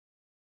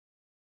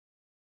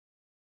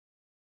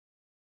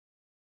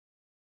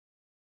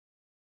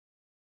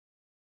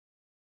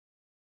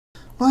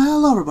Well,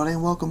 hello everybody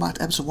and welcome back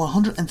to episode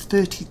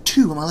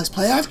 132 of my Let's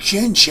Play of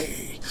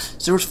Kenshi.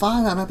 Series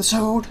 5, I'm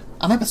actually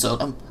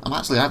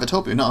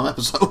IVATOPIA, not an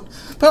episode.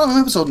 Apparently I'm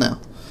an episode now.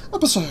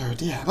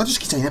 Episode, yeah, I'll just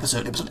keep saying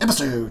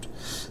episode.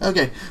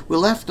 Okay, we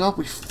left off,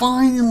 we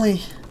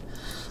finally,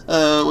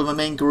 with my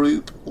main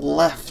group,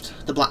 left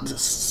the Black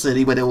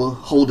City where they were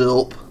holding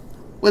up.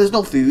 Where there's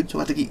no food, so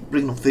I had to keep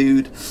bringing them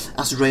food,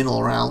 acid rain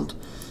all around.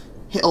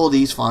 Hit all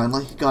these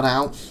finally, got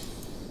out.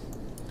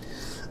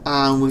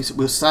 And we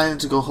decided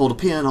to go hold up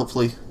here and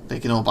hopefully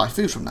they can all buy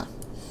food from there.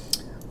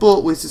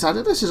 But we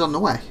decided this is on the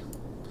way.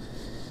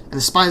 And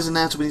the spiders are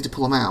there, so we need to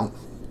pull them out.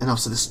 And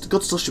obviously this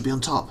good stuff should be on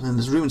top. And then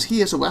there's ruins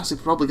here, so we're actually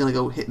probably going to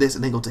go hit this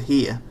and then go to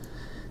here.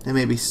 Then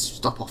maybe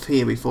stop off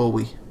here before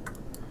we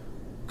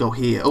go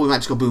here. Oh, we might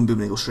just go boom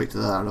boom and go straight to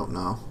there, I don't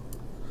know.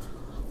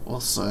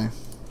 We'll see.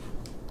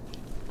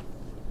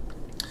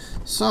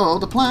 So,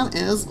 the plan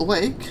is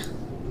awake.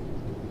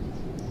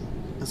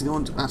 Let's go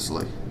into,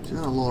 actually, she's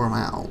going to lure him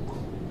out.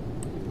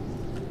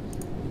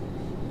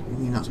 You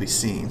need not to be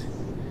seen.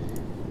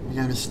 You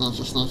gotta be snitchy.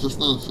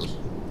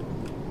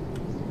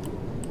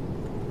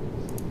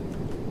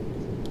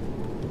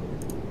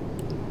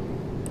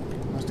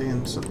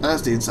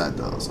 That's the inside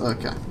doors,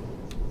 okay.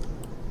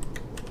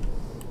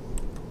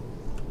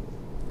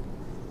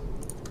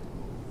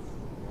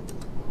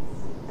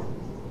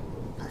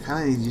 I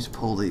kinda need you to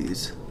pull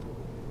these.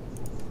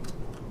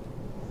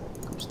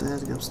 Go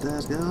upstairs, go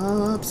upstairs,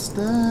 go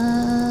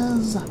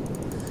upstairs.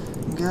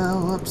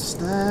 Go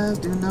upstairs,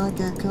 do not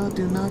get caught,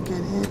 do not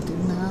get hit, do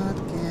not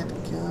get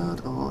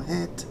caught or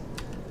hit.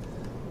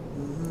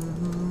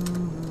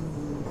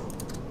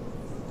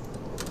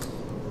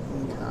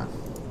 Okay.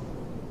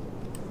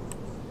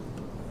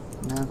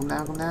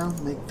 Come down,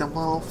 make them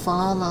all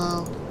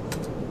follow.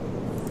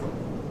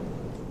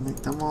 Make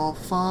them all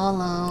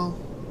follow.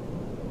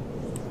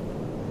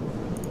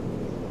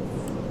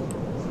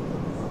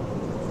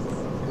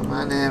 Come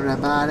on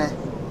everybody,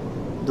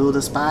 do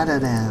the spider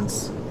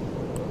dance.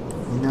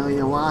 You know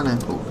you wanna.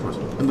 Oh,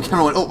 and we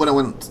kind of went up when I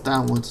went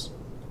downwards.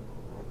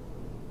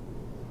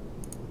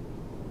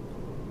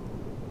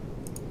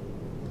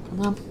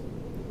 Come on.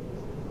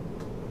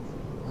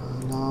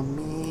 Follow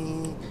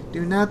me.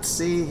 Do not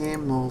see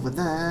him over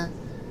there.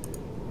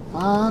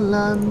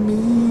 Follow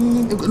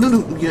me. No,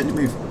 no, you don't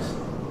move.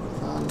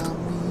 Follow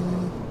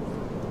me.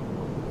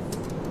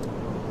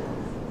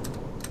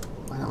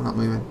 Why am I not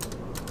moving?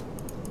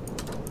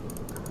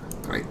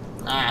 Great.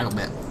 Ah, I got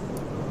bit.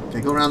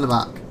 Okay, go around the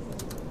back.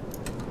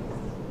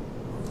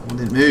 I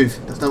didn't move.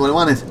 That's not what I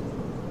wanted.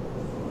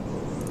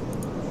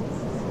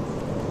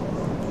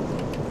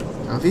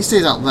 Now, if he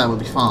stays out there, we'll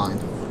be fine.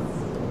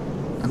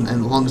 And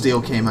as long as they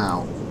all came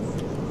out.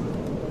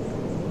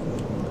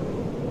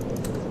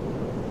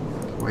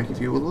 Wait, if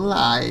you would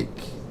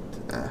like.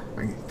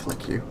 Bring it,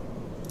 click you.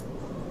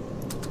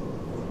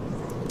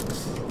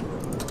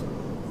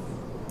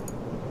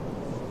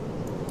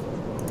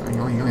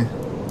 Go in.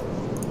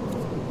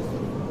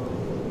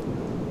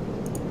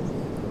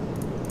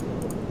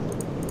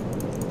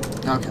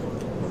 Okay.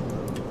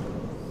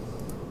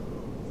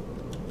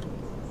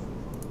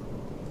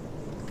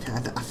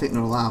 Okay, I think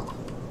they're all out.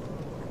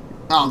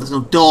 Oh, there's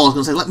no door. I was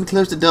going to say, let me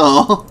close the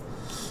door.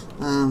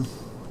 Go.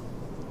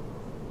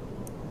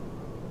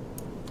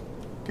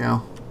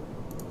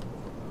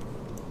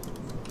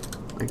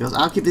 There he goes.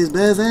 I'll keep these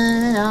busy.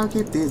 I'll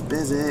keep these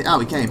busy. Oh,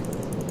 he came.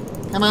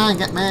 Come on,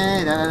 get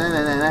me. Da da da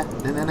da da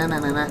da da da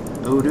da da.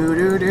 Oh, do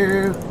do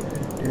do.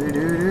 Do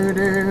do do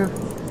do.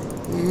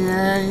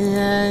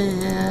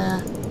 Yeah.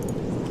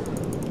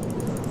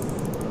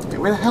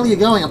 Where the hell are you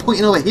going? I'm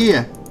pointing over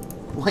here.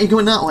 Why are you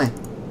going that way?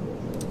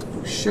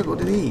 Oh, sugar, what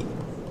did he eat?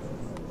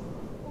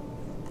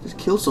 Just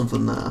killed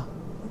something there.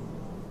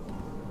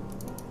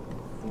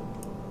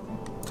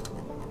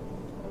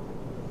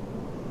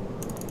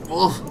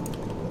 Oh.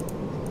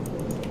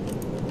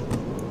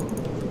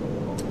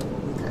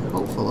 Okay,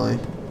 hopefully.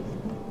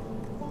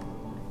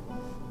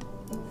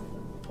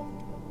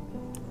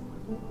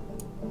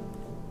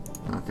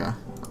 Okay,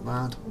 not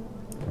bad.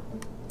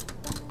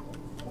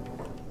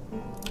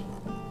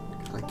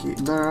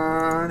 Keep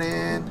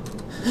burning.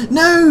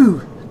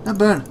 No! Not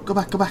burn. Go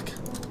back.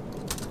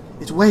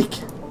 It's wake.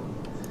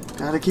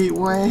 Gotta keep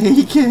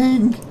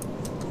waking. That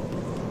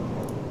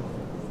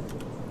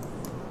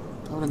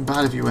would have been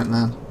bad if you went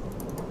then.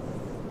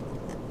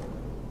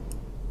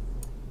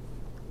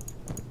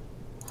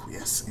 Oh,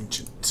 yes,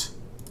 ancient.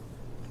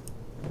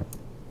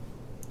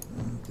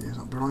 Yeah,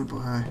 not brilliant,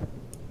 but hey.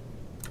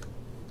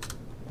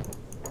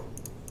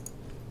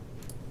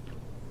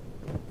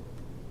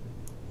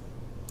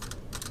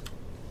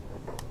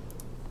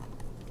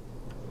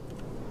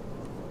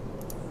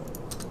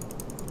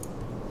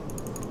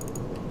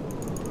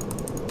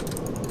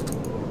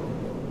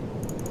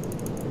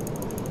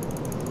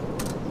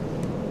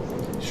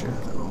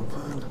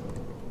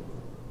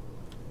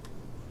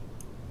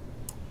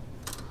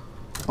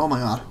 Oh my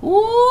god.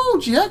 Ooh,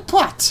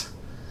 jackpot!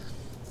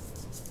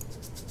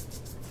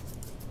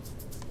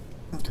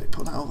 Okay,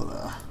 put that over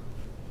there.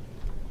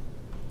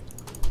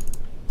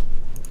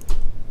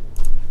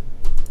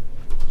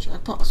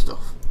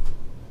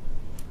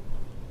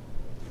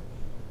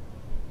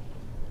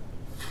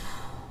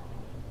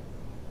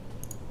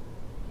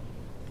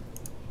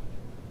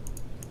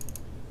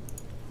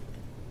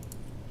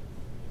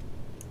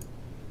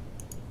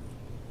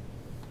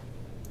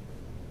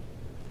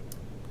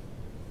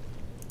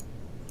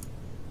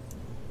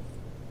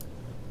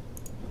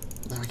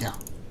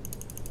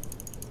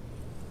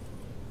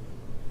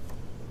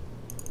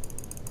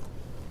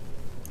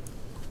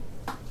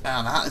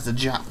 Ah, that is a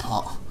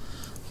jackpot.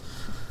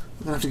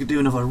 I'm going to have to do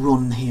another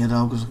run here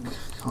though, because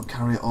I can't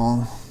carry it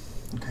all.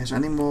 Okay, is there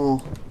any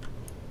more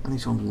I need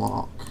to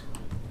unlock?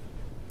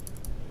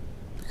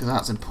 Because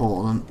that's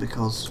important,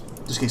 because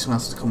just in case someone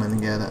else has to come in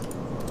and get it.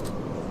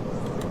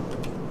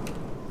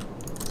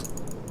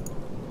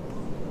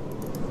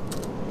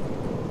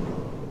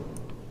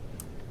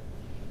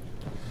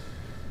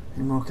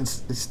 Any more can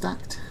be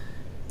stacked?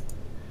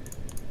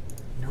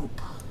 Nope.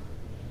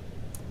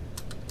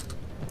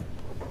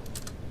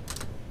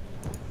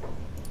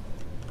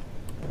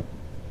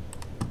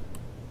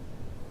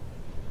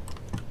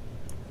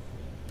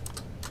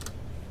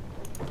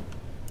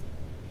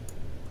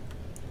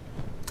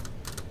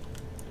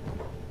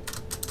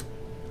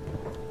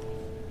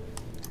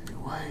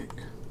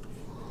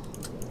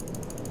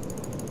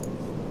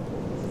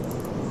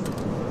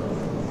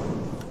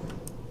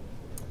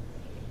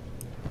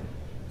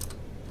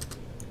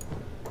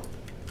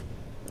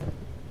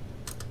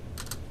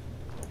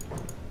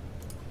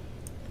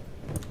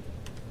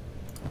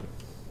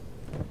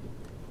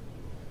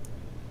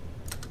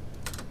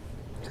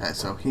 Okay,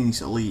 so he needs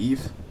to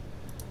leave.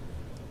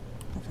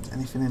 If there's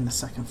anything in the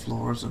second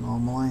floor as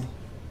normally.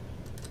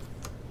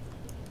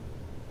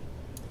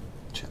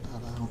 Check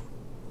that out.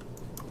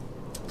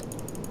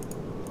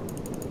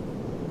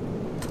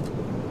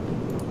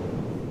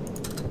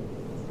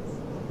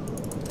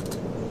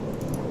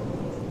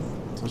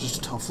 So it's just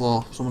a top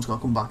floor. Someone's got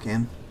to come back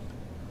in.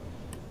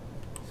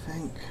 I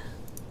think.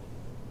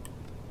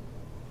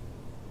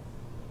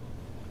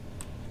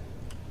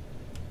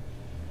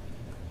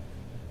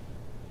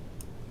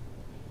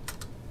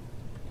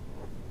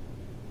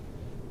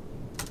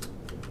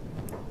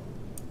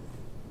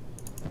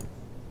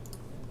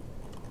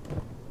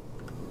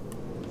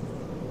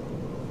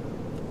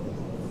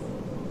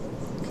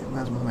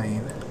 Where's my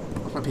main?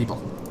 Where's my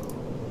people?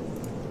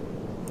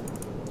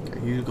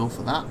 Okay, you go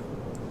for that.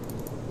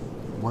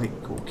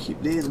 White, go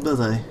keep these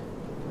busy.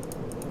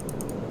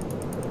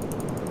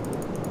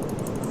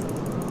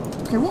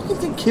 Okay, what can you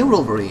think killed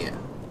over here?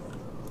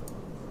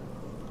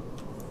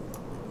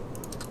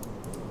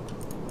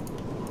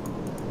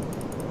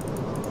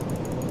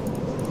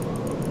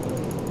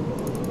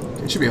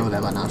 Okay, it should be over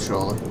there by now,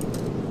 surely.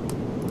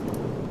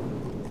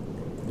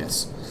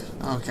 Yes.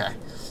 Okay.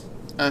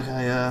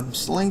 Okay,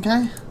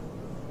 Slinky.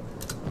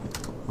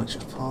 Which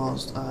I've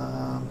paused.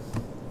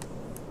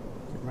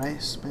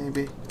 Race,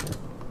 maybe.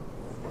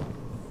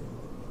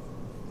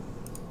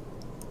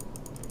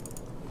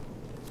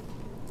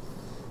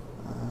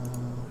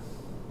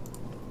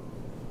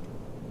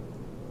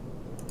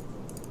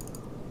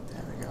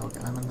 There we go,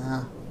 get him in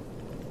there.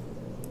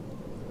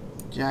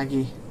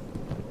 Jaggy.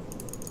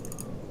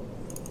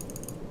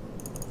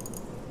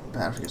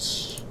 Better if we could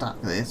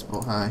stack this,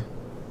 but hey.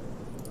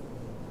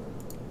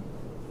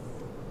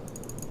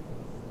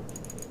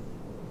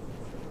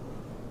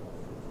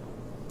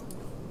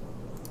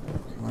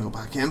 Go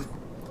back in.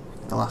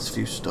 The last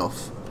few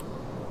stuff.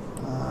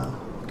 I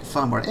can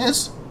find where it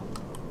is.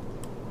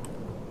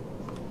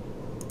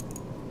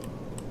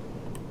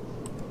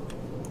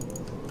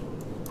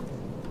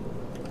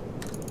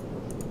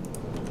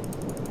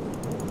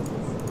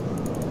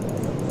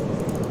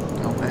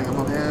 Come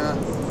on here.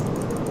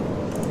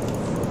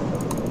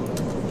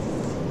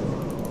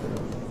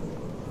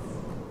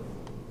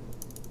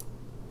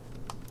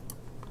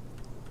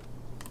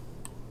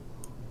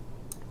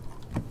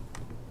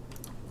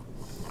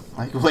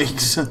 Like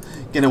weeks,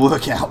 gonna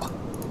work out.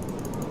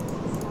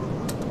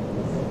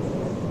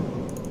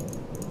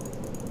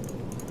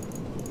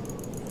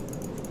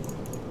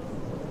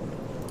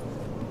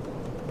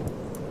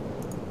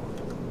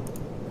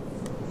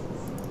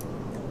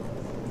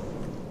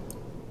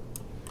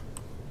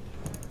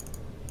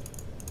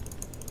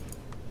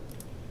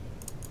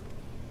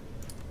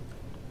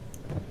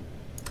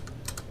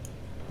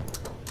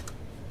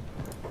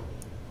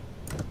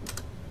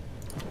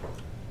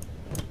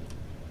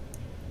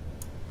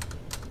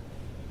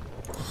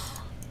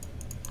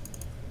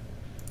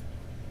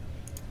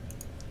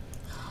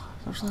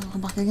 Looks like I'll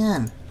come back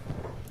again.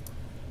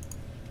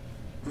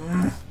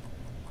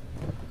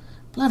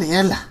 Bloody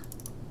hell.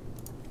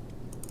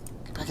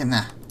 Get back in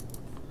there.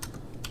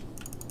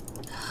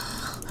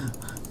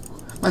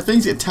 My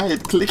things get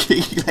tired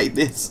clicking like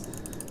this.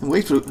 And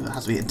wait for it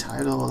has to be getting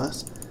tired of all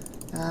this.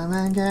 Come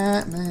and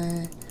get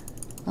me.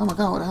 Oh my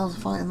god, what the hell is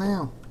fighting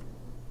now?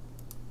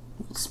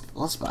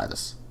 Blood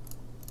spiders.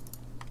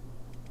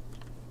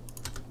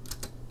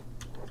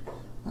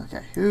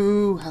 Okay,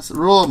 who has the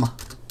room?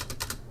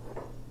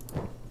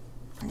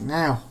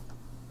 Now.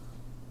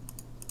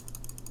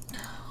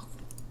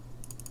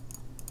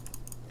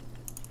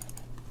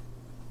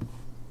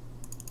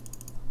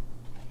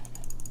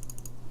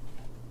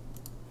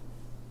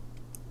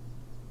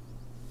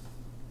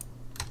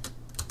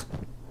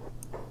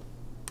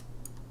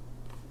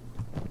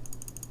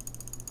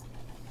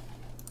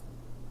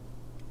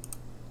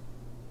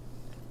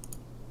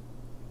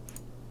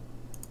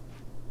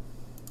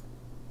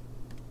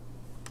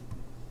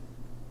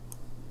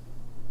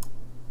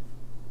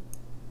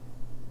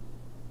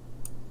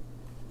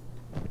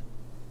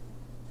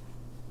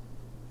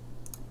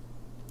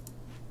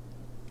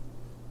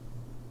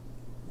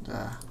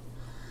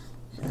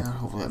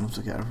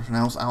 have to get everything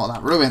else out of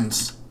that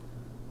ruins.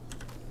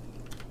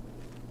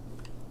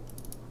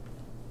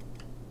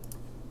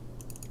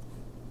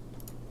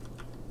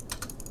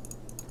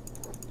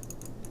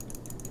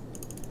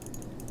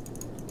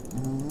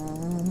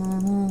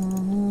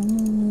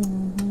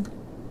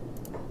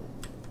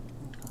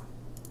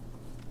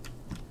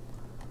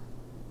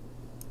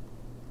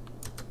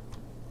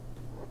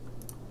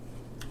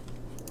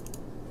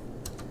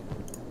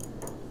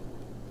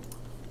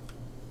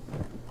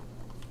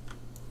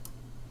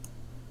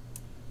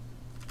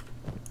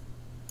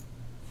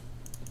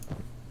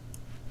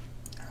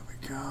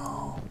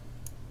 Go.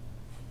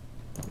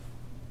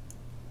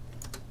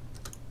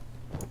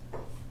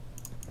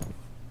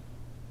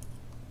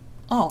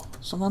 Oh,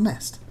 something I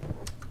missed.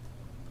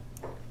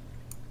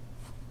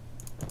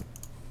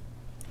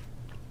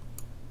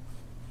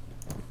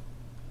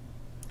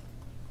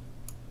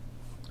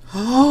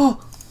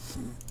 Oh!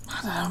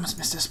 How did I almost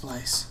miss this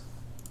place?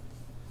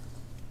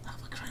 Oh,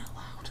 for crying out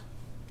loud.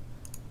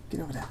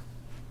 Get over there.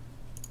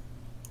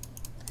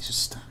 He's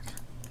just stuck.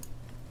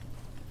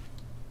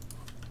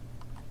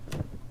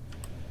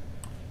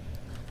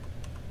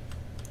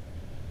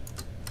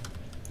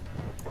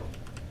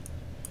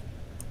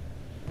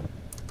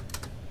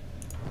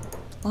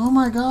 Oh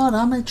my god,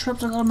 how many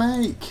trips I gotta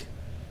make?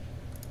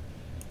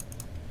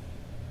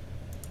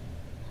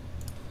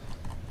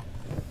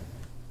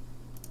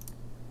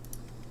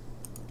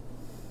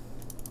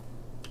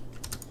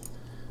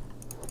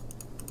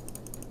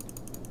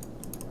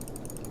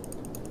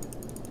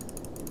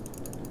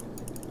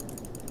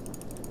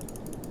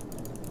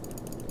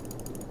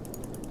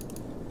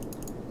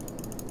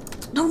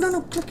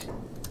 No, click.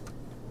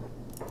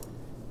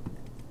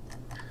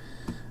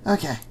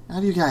 Okay, how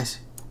do you guys?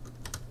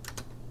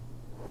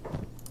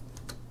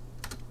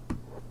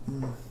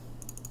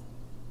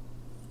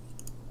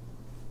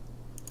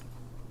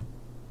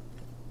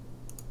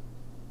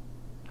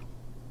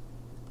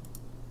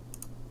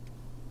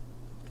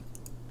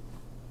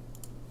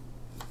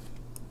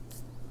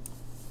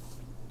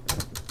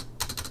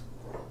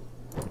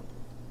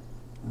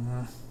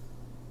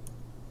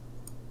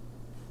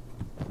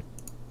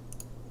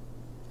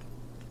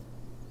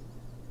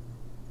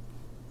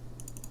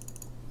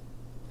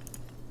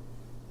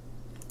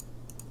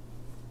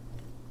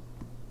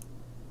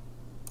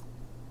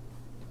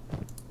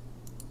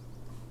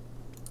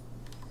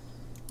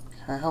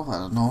 I hope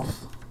that's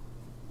enough.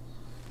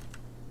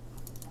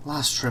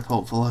 Last trip,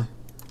 hopefully.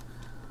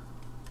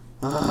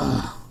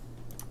 Ugh.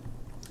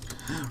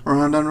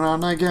 Round and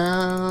round I go,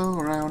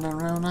 round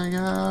and round I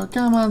go.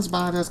 Come on,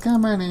 spiders,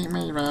 come and eat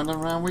me. Round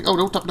and round we. Oh,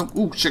 don't tap, no.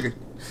 Ooh, sugar.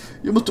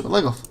 You must took my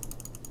leg off.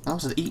 I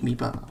said eat me,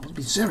 but I wasn't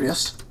being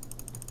serious.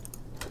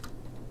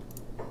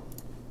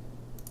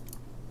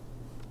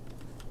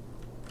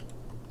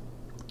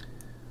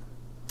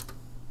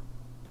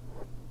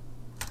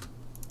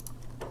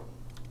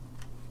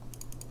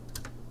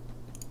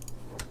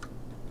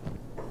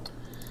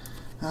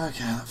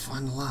 Okay, let's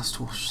find the last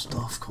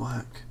stuff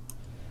quick.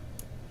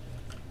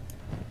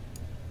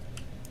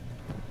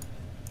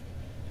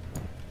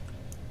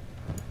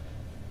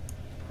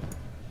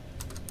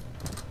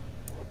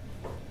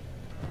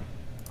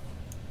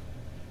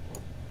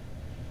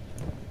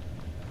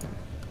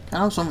 I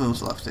know something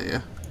was left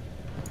here.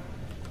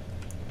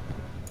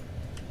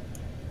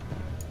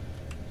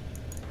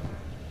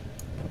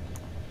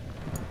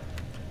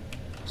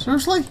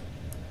 Seriously?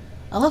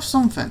 I left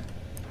something.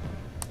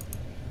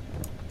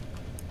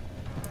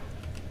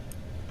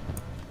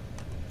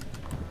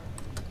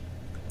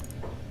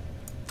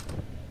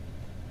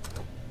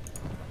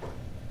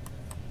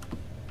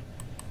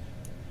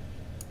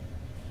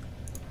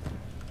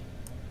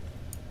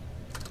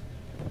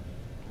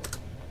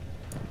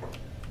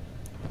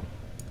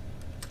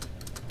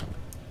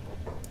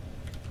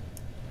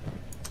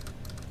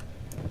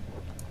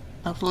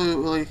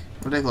 Absolutely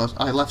ridiculous.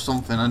 I left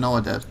something, I know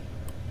I did.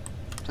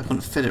 I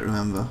couldn't fit it,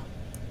 remember.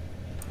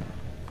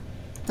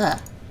 There.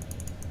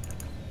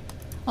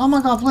 Oh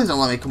my god, please don't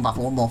let me come back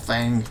for one more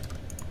thing.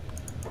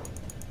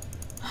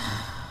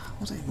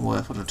 Was it even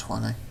worth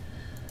 120?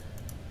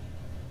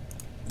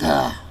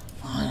 There,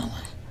 finally.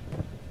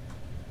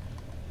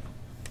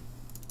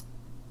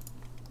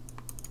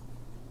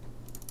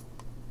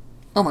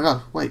 Oh my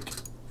god,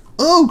 wait.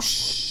 Oh,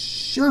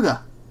 sugar!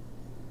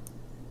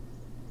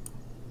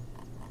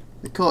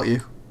 They caught you.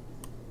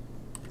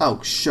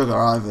 Oh, sugar,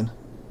 Ivan.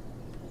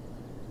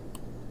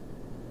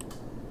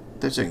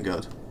 This ain't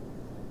good.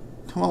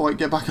 Come on, wait,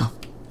 get back up.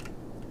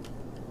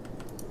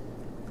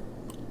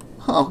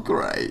 Oh,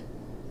 great.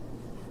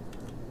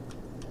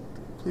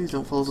 Please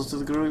don't follow us to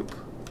the group.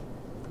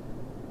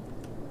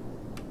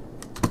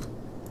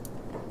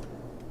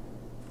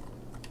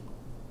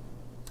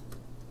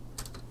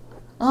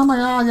 Oh my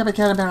god, you'll be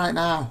kidding me right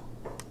now.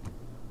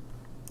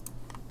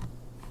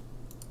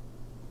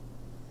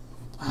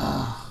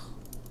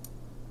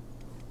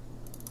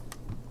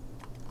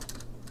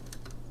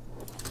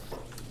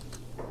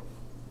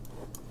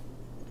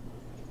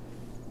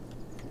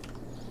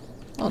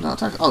 Oh no,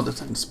 attack. Oh, they're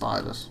attacking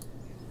spiders.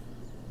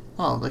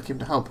 Oh, they came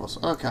to help us.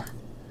 Okay.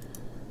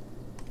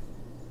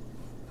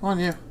 Come on,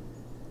 you.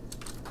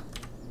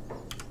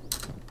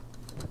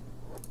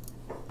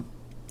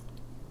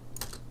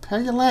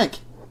 Pay your leg.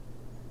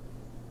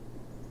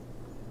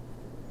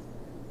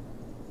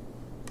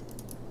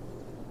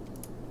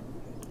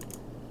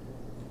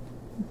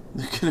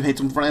 They could have made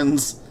some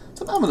friends.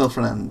 Some Amador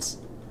friends.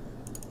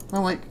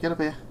 Oh wait, get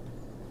up here.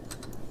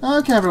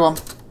 Okay, everyone.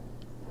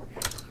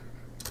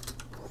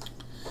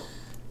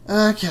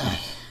 Okay.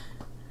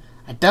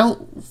 I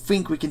don't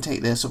think we can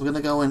take this, so we're going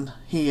to go in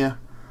here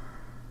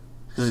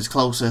because it's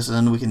closest, and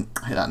then we can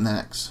hit that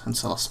next and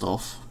sell our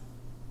stuff.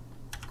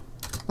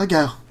 Let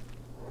go.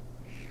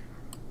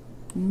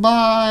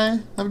 Bye.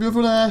 Have a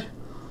beautiful day.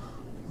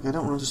 Okay,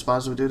 don't run into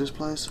spiders if we do this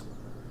place.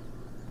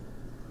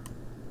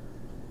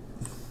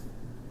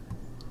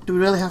 Do we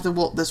really have to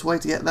walk this way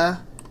to get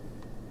there?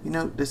 You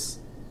know, this...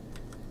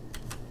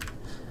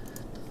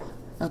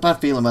 I have a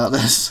bad feeling about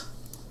this.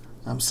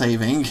 I'm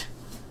saving.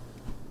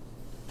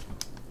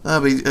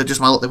 That'll be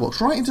just my luck. They walked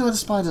right into where the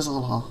spiders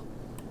all are.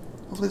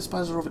 Hopefully the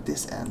spiders are over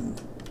this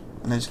end.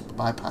 And they just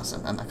bypass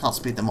them, and I can't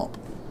speed them up.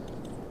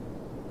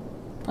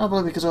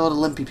 Probably because of all the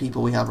limpy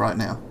people we have right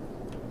now.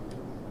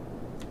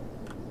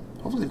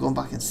 Hopefully they've gone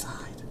back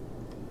inside.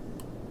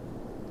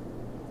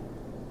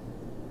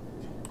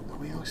 Are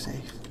we all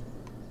safe?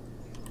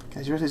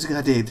 Guys, you ready? It's a good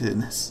idea doing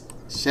this.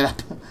 Shut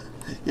up.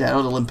 Yeah,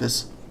 all the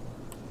limpers.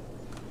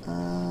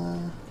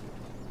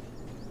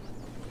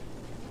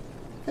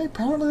 Okay,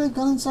 apparently they've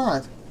gone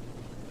inside.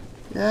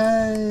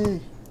 Yay!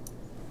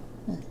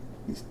 Yeah,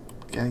 he's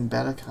getting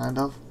better, kind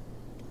of.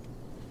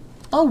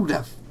 Oh,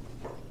 the...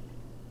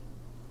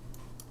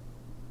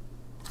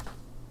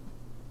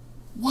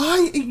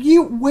 Why are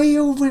you way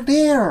over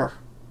there?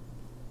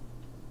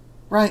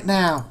 Right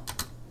now.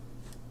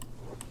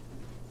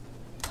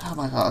 Oh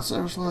my god,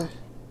 seriously?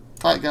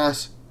 Fight,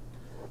 guys.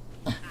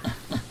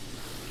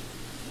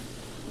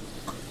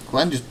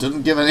 Gwen just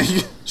doesn't give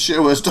any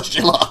showers, does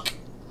she, look?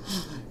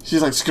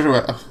 She's like, screw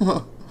it.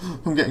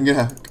 I'm getting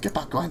her. Get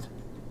back, Gwen.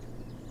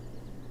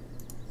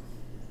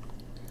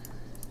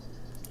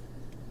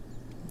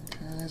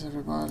 Okay, there's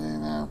everybody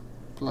now.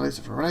 Place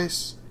for a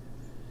race.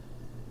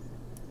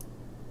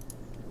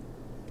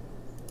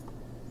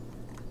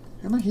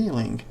 Who am I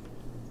healing?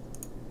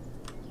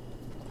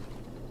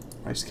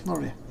 Race, come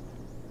over here.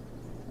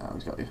 Oh,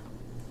 he's got you.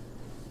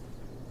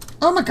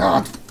 Oh my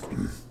god!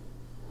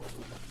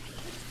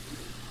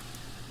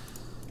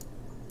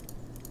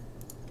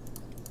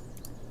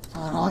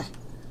 Finally.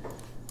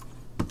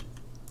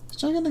 Is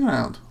Jake on the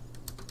ground?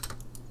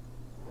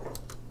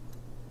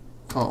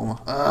 Caught him.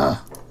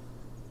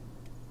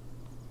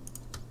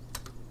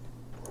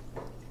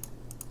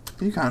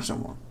 Can you catch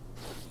someone?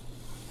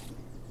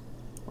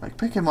 Like,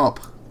 pick him up.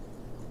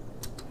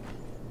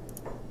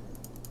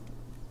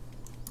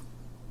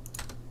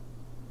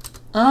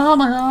 Oh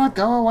my god,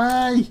 go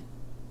away!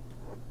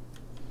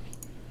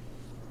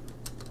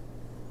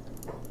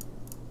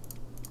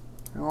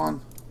 Go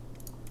on.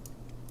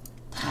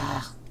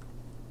 Ah.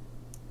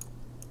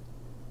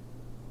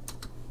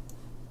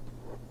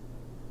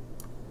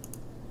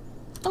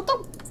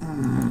 Don't.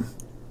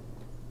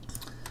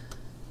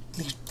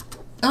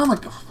 Oh my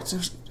god,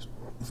 seriously.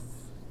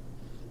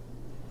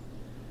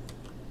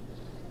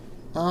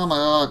 Oh my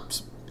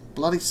god,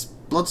 bloody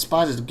blood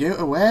spiders, get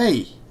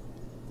away!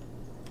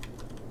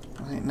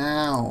 Right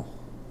now.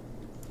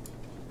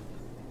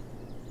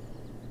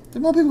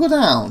 Did more people go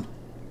down?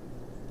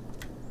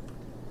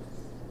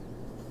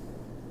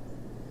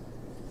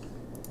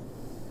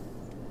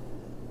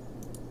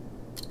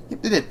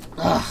 Yep, they did.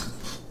 Ugh.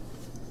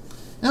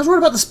 I was worried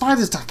about the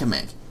spiders attacking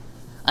me.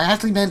 I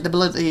actually meant the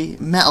bloody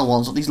metal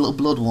ones, not these little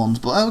blood ones,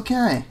 but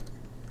okay.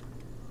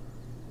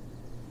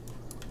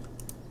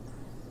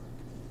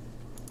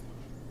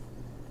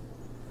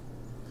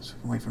 So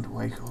we can wait for him to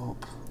wake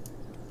up.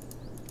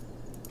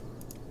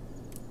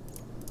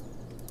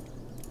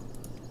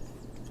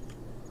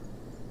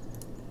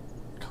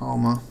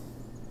 Coma.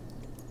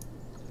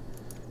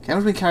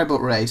 Cameron's been carried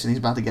about race and he's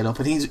about to get up,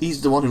 and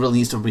he's the one who really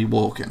needs to be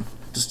walking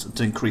just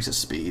to increase his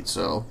speed,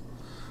 so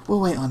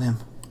we'll wait on him.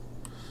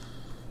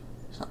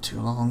 It's not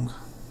too long.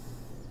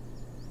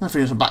 I'm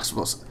feeling some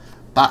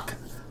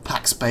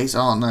backpack space,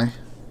 aren't they?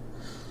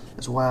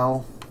 As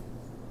well.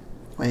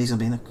 Wait, he's gonna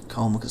be in a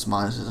coma because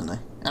minus, isn't he?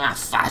 Ah,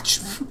 fudge!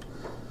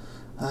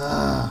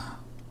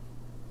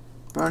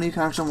 Burn, you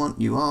carrying someone?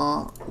 You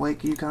are.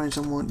 Wake, you carrying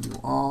someone? You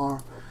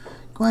are.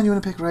 Gwen, you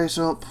want to pick race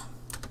up?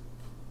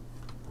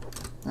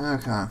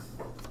 Okay. I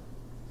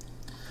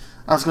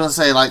was going to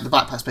say, like, the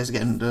backpack space are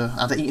getting,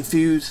 are they eating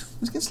food?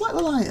 It's getting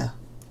slightly lighter.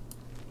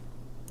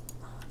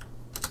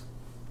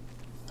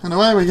 And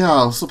away we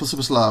go, super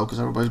slow, because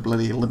everybody's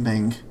bloody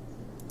limping.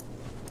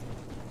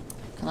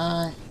 Can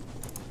I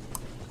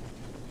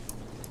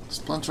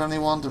splinter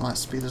anyone that might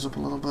speed us up a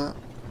little bit?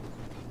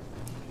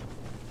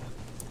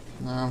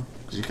 No,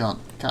 because you can't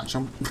catch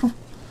them.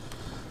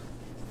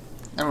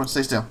 Everyone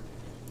stay still.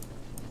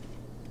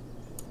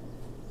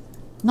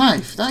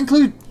 Knife! That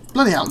include...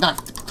 Bloody hell,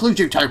 that includes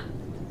you too!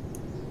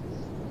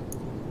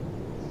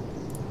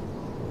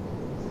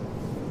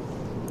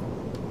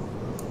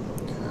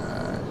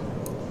 Okay.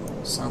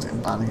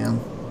 bad again.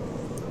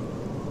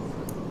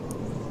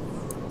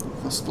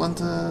 For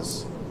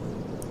splinters.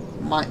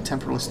 Might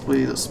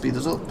temporarily speed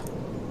us up.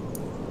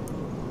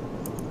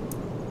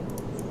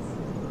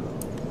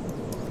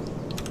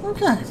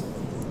 Okay.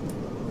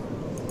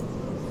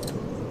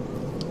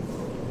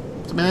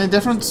 Does it make any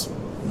difference?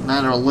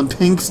 Nah, they're all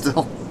limping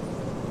still.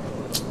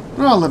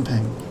 They're all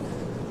limping.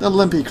 The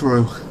limpy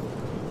crew.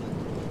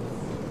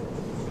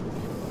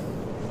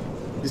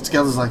 These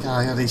together's like,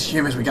 oh yeah, these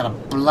humans we gotta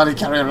bloody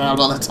carry around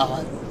all the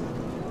time.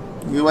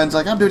 And Yuen's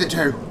like, I'm doing it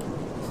too.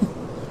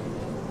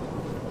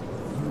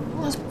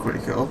 Well, that's pretty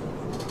cool.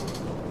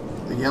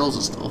 The yells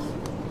and stuff.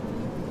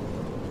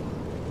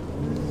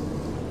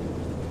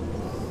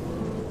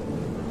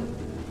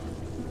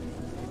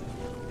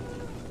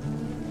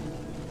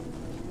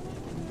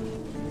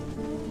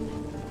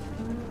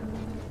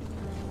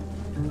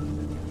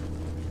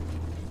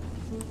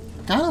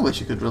 I kinda wish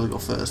you could really go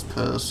first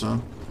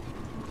person.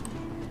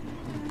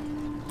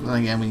 But then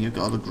again, when you've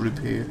got a group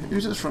here.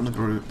 Who's at the front of the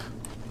group?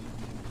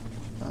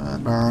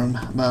 Burn.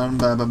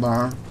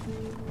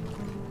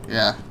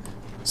 Yeah.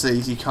 See,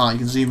 you can't. You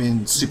can zoom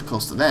in super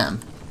close to them.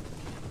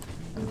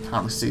 And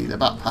apparently see their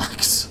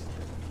backpacks.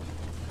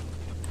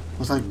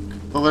 It's like,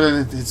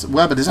 oh, his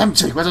weapon is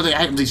empty. What are the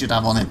items he should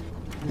have on him?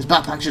 His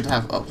backpack should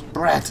have, oh,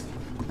 bread.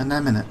 And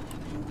them in it.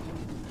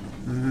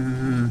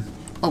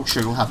 Oh,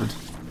 sugar, what happened?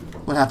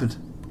 What happened?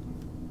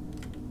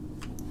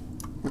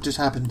 What just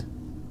happened?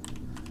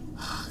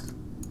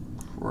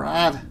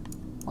 Crad.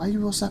 Why are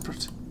you all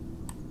separate?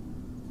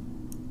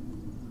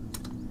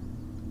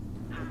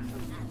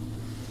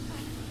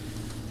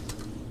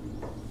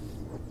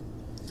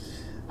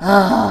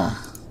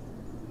 Ah.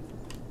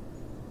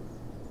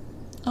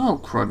 Oh,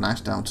 crud,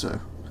 nice down too.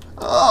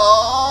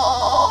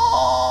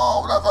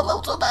 Oh, that's a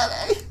little too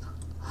many.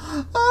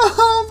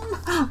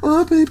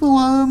 People,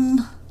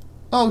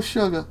 oh,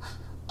 sugar.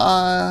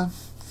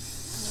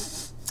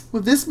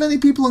 With this many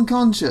people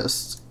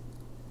unconscious.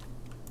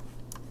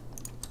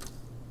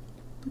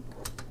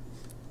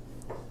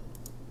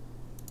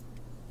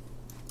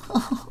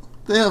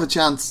 They have a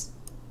chance.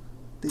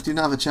 They do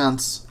not have a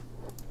chance.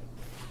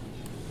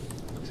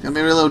 It's going to be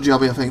a real little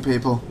jobby, I think,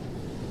 people.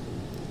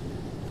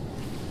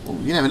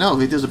 Well, you never know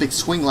if he does a big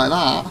swing like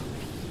that.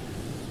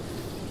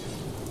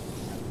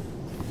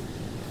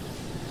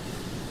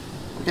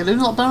 Okay, they're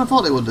not better than I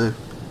thought they would do.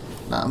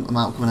 That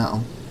amount coming at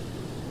them.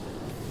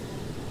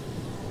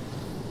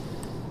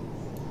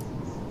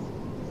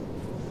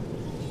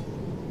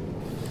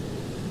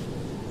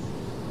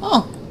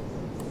 Oh!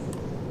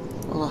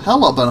 Well, a hell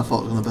lot better than I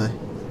thought it was going to be.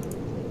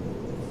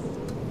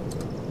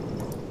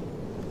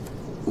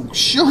 Oh,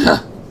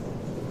 sugar!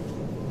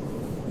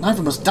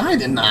 Neither of us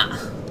died in that.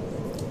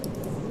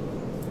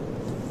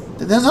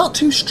 They're not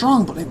too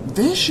strong, but they're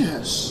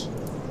vicious.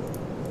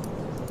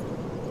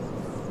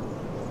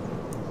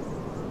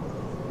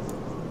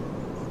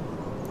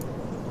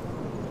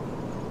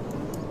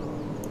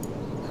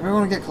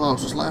 Everyone get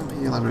close, just let him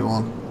heal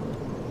everyone.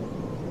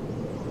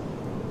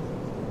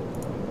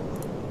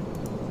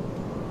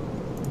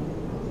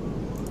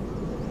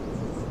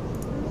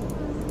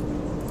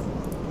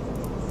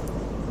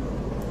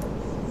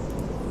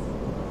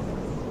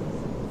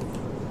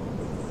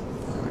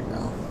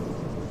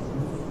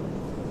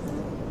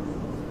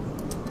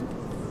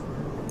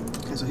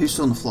 So who's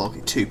still on the floor?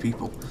 Okay, 2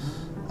 people.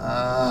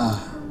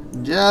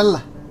 Gel.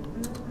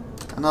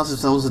 I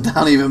noticed those are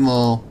down even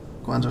more.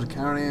 Go on to the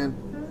carrying.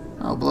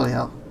 Oh, bloody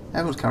hell.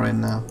 Everyone's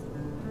carrying now.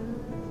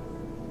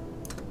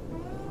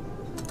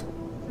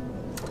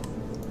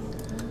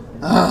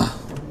 Are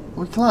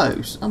we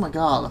close? Oh my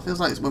god, it feels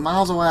like we're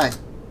miles away.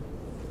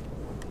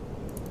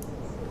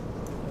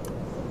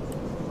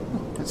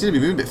 I seem to be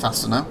moving a bit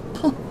faster now.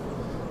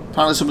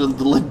 Apparently some of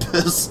the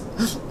limpers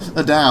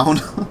are down.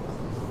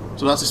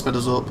 So that's sped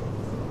us up.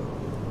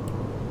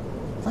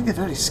 It's like a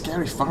very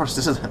scary forest,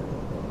 isn't it?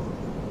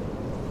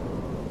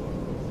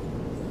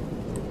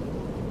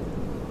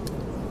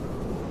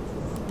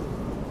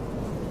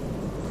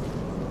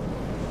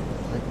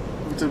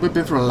 We've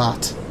been through a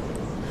lot.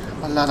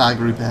 A lot our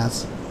group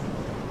has.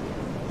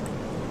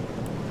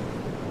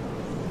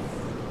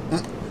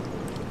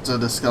 So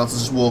the skeletons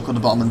just walk on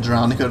the bottom and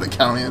drown and go to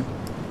carrion.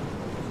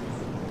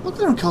 Look,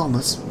 they're in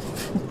comas.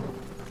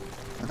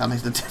 That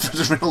makes the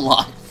difference in real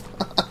life.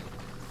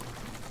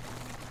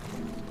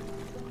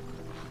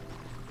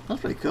 That's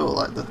pretty cool,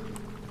 like the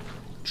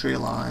tree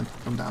line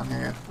from down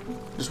here.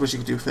 Just wish you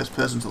could do first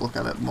person to look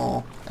at it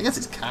more. I guess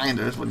it's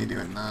kinda is when you're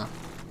doing that.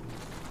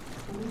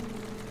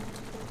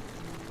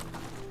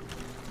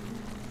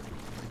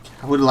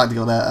 I would like to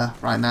go there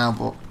right now,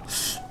 but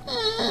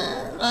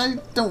I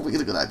don't think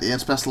it's a good idea,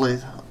 especially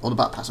all the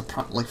backpacks are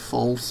practically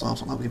full, so I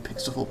don't know if we can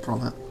pick stuff up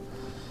from it.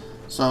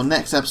 So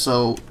next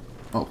episode,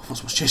 oh,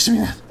 what's chasing me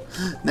then?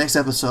 Next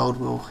episode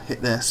we'll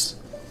hit this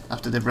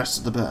after they've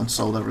rested a bit and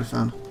sold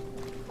everything.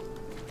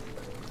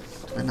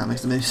 And that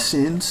makes the most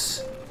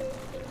sense.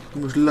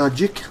 Most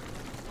logic.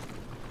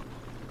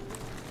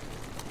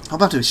 I'll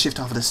have to shift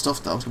off of this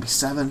stuff though. It's gonna be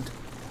 7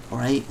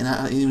 or 8,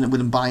 and even with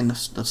them buying the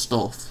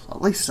stuff, at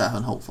least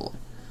 7, hopefully.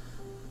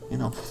 you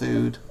know,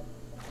 food.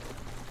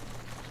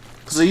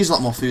 Because they use a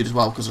lot more food as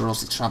well, because they're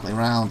also travelling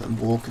around and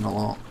walking a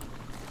lot.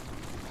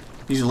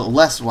 Use a little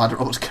less, why they're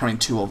always carrying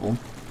 2 of them.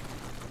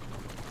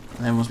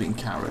 And everyone's being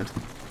carried.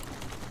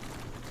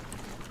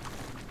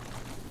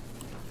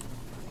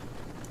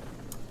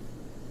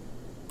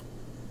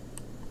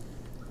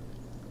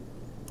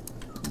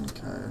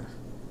 Okay.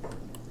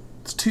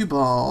 It's 2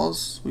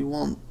 bars. We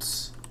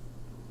want...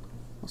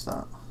 What's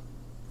that?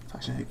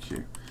 Faction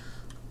HQ.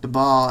 The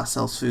bar that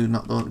sells food,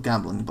 not the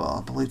gambling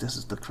bar. I believe this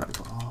is the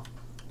credit bar.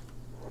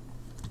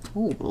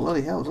 Oh,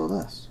 bloody hell, what's all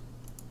this?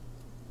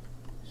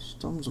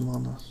 Stuns them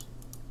on this.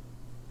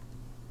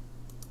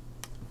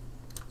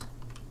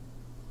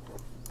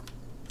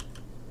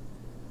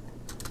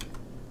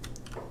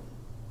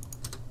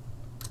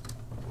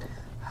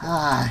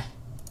 Hi.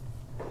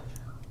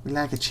 We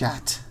like a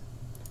chat.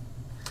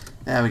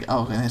 There we go.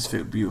 Oh, and there's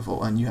food.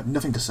 Beautiful. And you have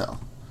nothing to sell.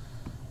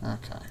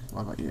 Okay.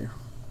 What about you?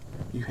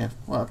 You have...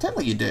 Well,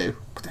 technically you do.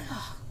 But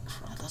oh,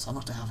 crap, that's how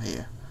much to have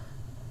here.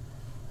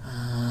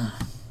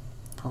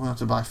 Probably have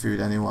to buy food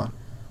anyway.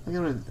 I'll get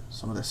rid of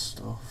some of this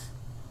stuff.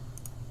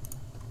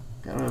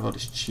 Get rid of all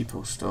this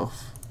cheapo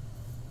stuff.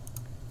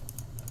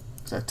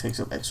 Because that takes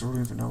up extra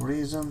room for no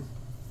reason.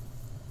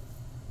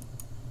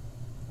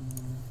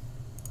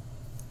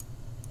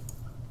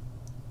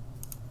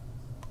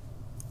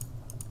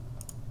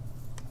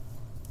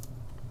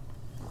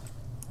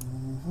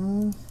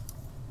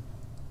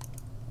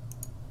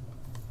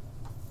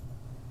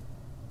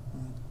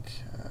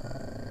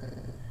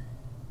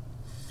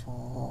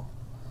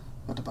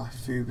 To buy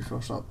food before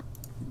I start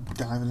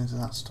diving into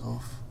that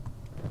stuff.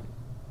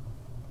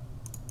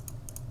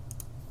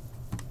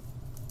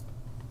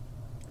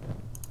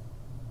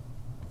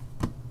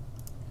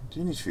 Do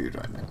you need food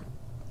right now?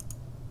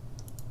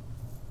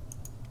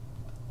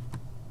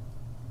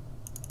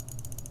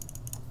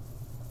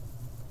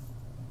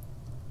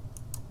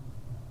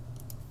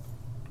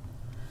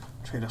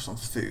 Trade off some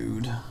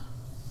food.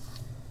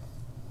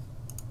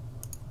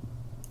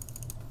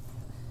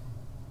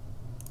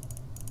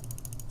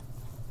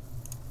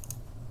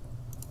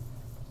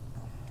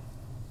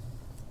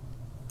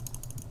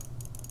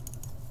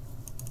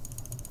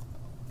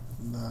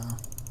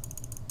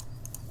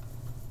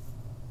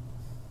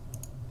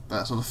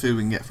 That's all the food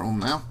we can get from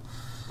them now.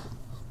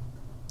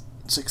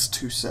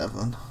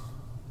 627.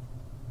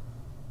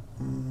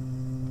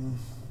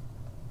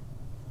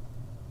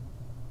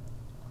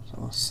 So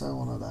I'll sell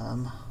one of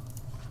them.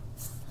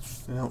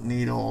 We don't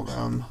need all of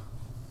them.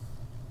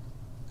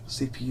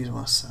 CPUs I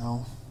want to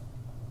sell.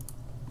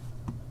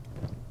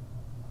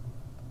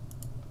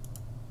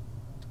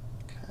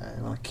 Okay,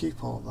 I'm going to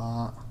keep all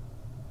that.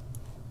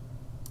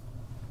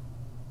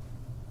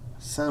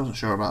 I wasn't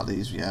sure about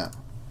these yet.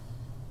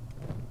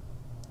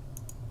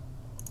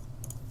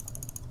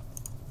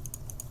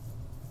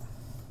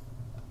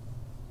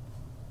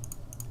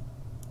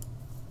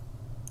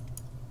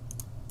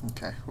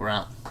 Okay, we're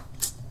out.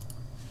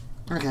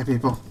 Okay,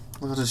 people,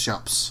 look at the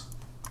shops.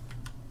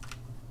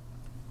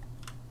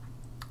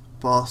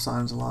 Bar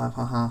signs alive,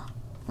 haha.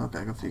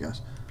 Okay, good for you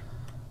guys.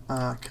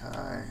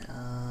 Okay,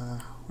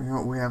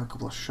 we have a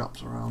couple of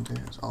shops around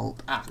here. It's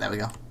old. Ah, there we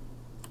go.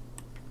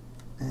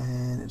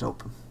 And it's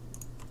open.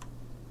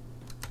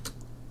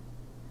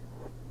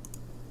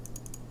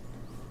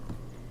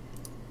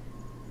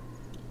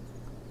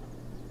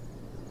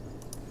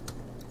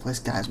 This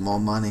guy's more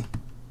money.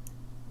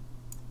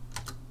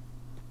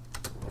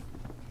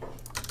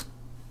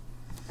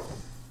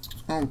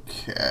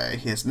 Okay,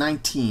 he has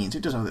 19, so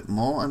he does have a bit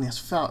more, and he has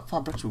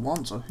fabrics we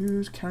want, so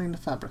who's carrying the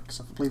fabrics?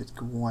 I believe it's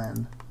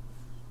Gwen.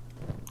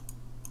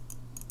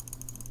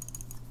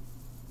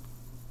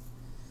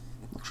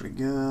 Luxury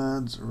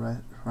goods,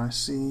 rice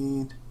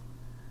seed.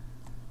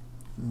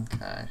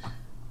 Okay.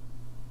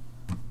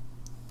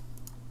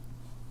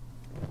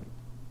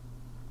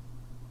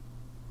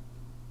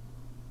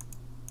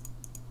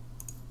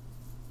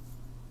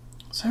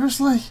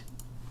 Seriously?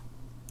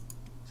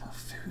 That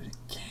food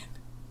again.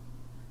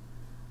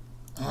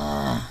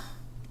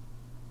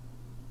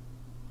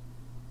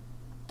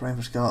 Brain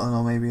for skeleton,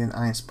 or maybe an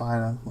iron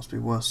spider. Must be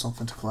worth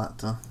something to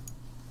collect. What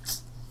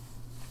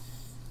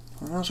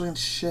else are we going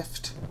to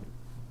shift?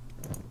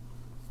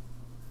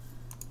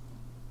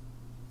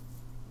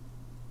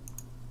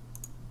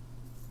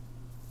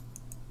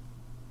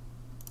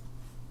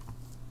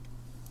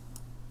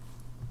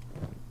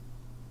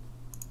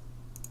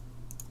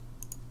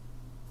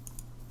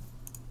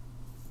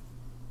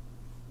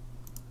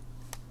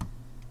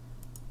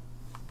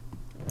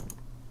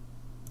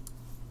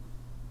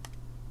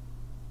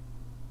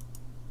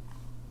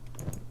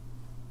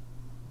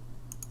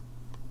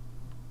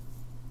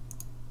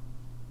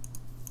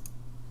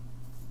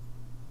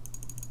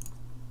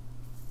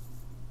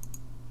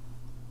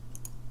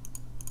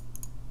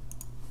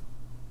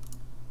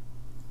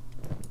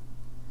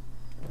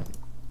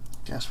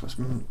 Guess we're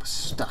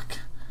stuck.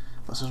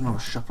 There's another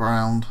shop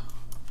around.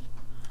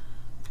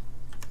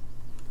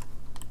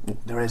 Oh,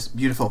 there is.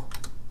 Beautiful.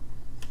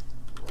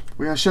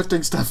 We are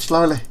shifting stuff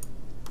slowly.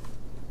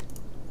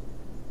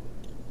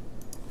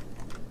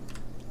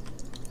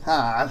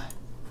 had.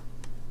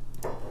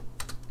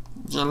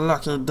 It's a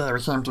lucky day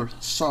we came to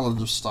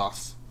solid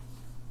stuff.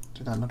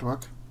 Did that not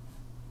work?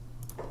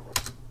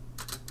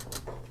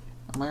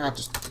 Oh my god,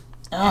 just...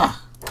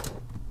 Ah!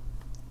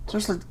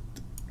 Seriously,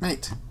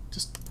 mate,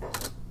 just...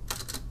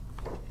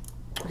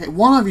 Okay,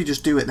 one of you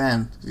just do it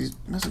then.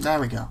 There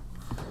we go.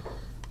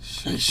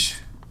 Sheesh.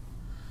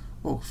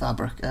 Oh,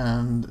 fabric,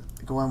 and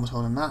Gwen was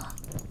holding that.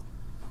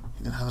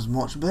 You didn't have as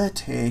much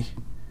Betty.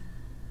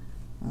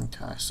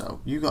 Okay,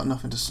 so you got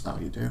nothing to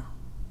sell, you do.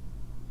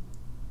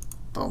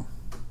 Boom.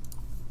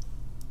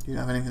 You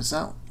don't have anything to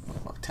sell?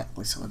 Well,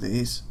 technically some of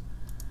these.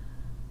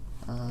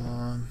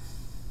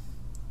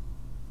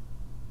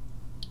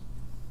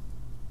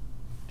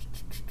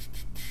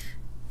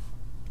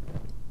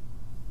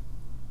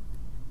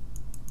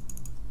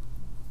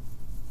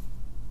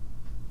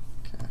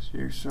 Cash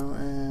you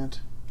sorted.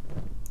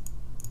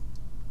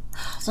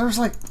 There's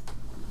like...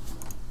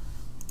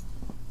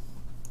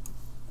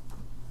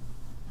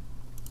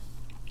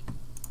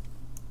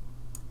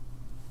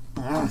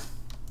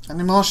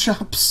 Any more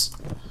shops?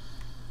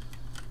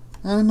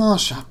 Any more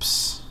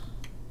shops?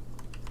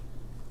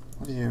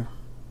 What are you?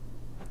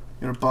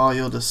 You're a bar,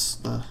 you're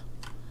just the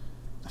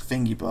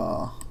thingy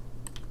bar.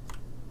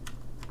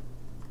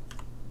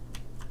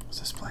 What's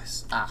this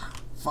place? Ah,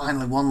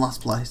 finally one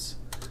last place.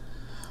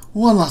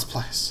 One last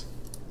place.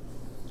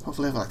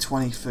 Hopefully I have like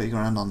 20, 30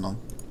 grand on them.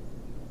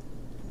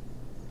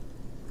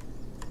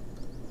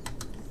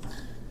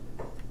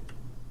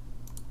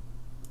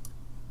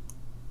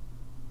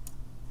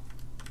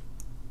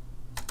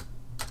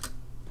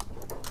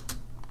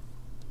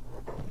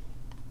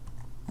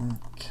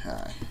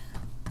 Okay.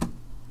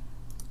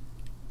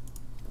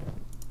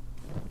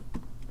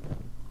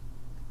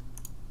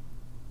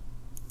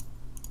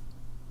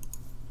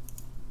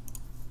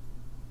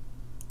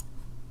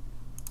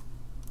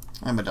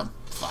 And we're done.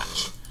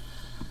 Flash.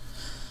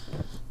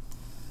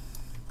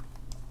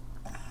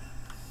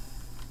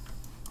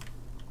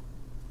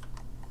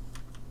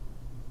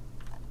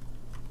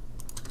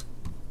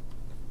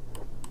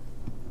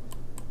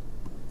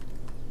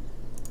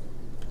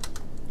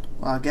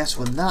 Well, I guess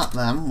with that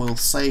then, we'll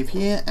save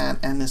here and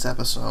end this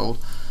episode.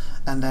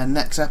 And then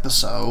next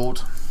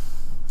episode,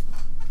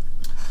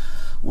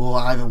 we'll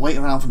either wait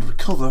around for them to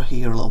recover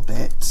here a little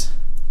bit,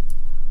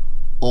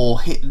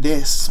 or hit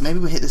this. Maybe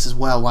we hit this as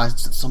well, while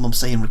someone's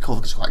saying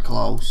recover because it's quite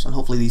close. And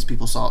hopefully these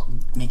people start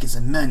making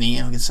some money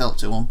and we can sell it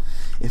to them.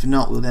 If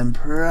not, we'll then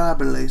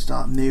probably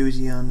start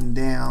moving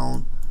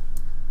down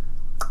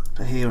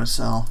to here and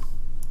sell.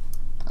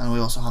 And we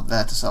also have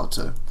there to sell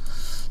too.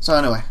 So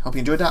anyway, hope you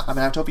enjoyed that. I've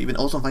been IVATOPIA. You've been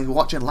awesome. Thank you for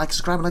watching. Like,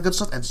 subscribe, and that good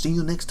stuff. And see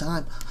you next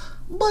time.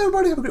 Bye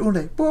everybody. Have a great one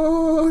day.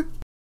 Bye.